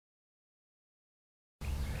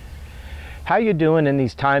How you doing in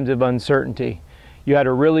these times of uncertainty? You had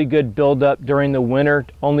a really good build-up during the winter,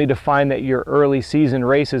 only to find that your early season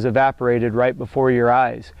races evaporated right before your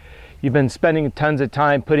eyes. You've been spending tons of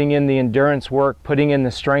time putting in the endurance work, putting in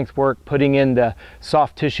the strength work, putting in the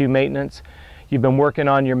soft tissue maintenance. You've been working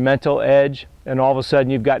on your mental edge, and all of a sudden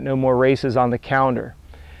you've got no more races on the calendar.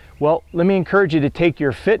 Well, let me encourage you to take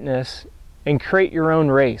your fitness and create your own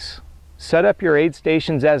race. Set up your aid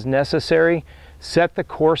stations as necessary. Set the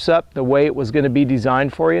course up the way it was going to be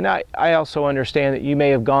designed for you. And I also understand that you may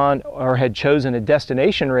have gone or had chosen a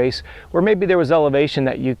destination race where maybe there was elevation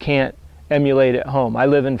that you can't emulate at home. I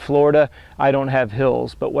live in Florida. I don't have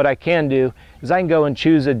hills, but what I can do is I can go and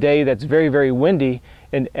choose a day that's very, very windy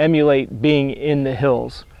and emulate being in the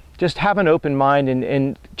hills. Just have an open mind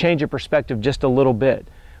and change your perspective just a little bit.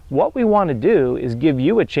 What we want to do is give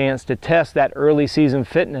you a chance to test that early season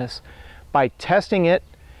fitness by testing it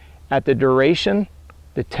at the duration,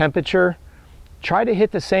 the temperature. Try to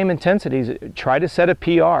hit the same intensities. Try to set a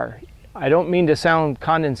PR. I don't mean to sound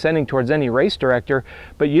condescending towards any race director,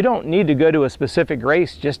 but you don't need to go to a specific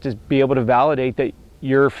race just to be able to validate that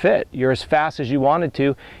you're fit. You're as fast as you wanted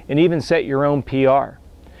to, and even set your own PR.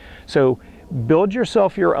 So build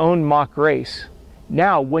yourself your own mock race.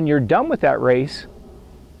 Now, when you're done with that race,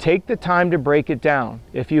 take the time to break it down.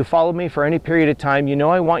 If you follow me for any period of time, you know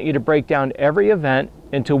I want you to break down every event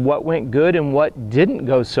into what went good and what didn't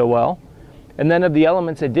go so well. And then of the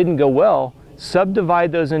elements that didn't go well,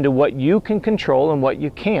 subdivide those into what you can control and what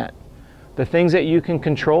you can't. The things that you can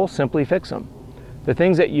control, simply fix them. The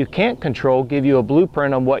things that you can't control give you a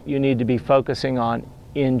blueprint on what you need to be focusing on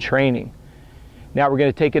in training. Now we're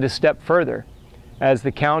going to take it a step further. As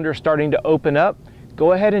the calendar is starting to open up,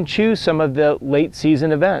 go ahead and choose some of the late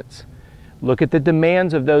season events. Look at the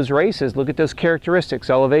demands of those races, look at those characteristics,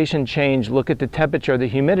 elevation change, look at the temperature, the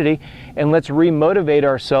humidity, and let's remotivate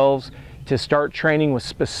ourselves to start training with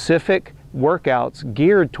specific workouts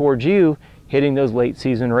geared towards you hitting those late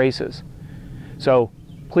season races. So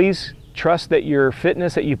please trust that your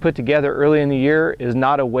fitness that you put together early in the year is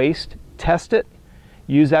not a waste. Test it.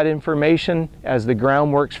 Use that information as the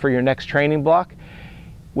groundwork for your next training block.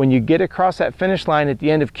 When you get across that finish line at the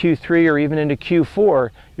end of Q3 or even into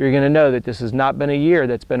Q4, you're going to know that this has not been a year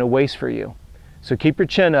that's been a waste for you. So keep your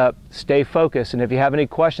chin up, stay focused, and if you have any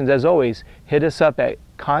questions, as always, hit us up at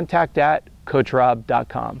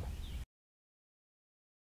contact@coachrobb.com.